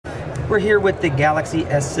We're here with the Galaxy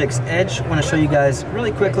S6 Edge. I want to show you guys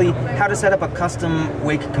really quickly how to set up a custom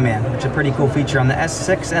wake command, which is a pretty cool feature on the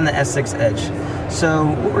S6 and the S6 Edge. So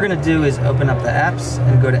what we're going to do is open up the apps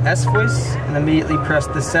and go to S Voice and immediately press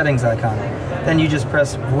the settings icon. Then you just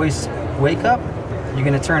press voice wake up. You're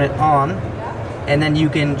going to turn it on, and then you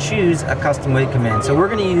can choose a custom wake command. So we're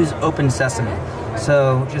going to use Open Sesame.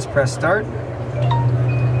 So just press start.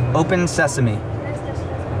 Open Sesame.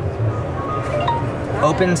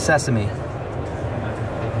 Open Sesame.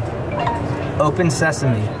 Open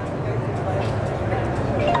Sesame.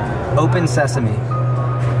 Open Sesame.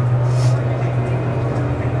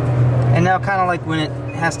 And now kind of like when it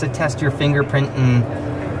has to test your fingerprint and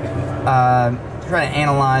try to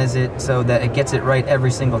analyze it so that it gets it right every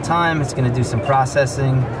single time, it's going to do some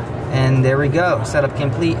processing. And there we go, setup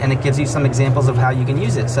complete, and it gives you some examples of how you can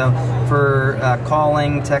use it. So for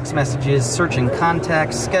calling, text messages, searching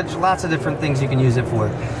contacts, schedule, lots of different things you can use it for.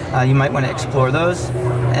 You might want to explore those,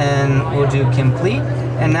 and we'll do complete.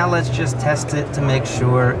 And now let's just test it to make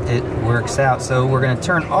sure it works out. So we're going to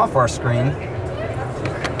turn off our screen.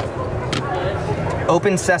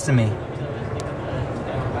 Open Sesame.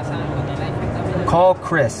 Call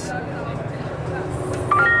Chris.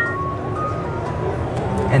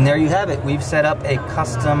 And there you have it. We've set up a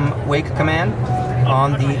custom wake command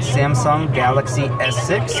on the Samsung Galaxy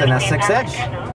S6 and S6 Edge.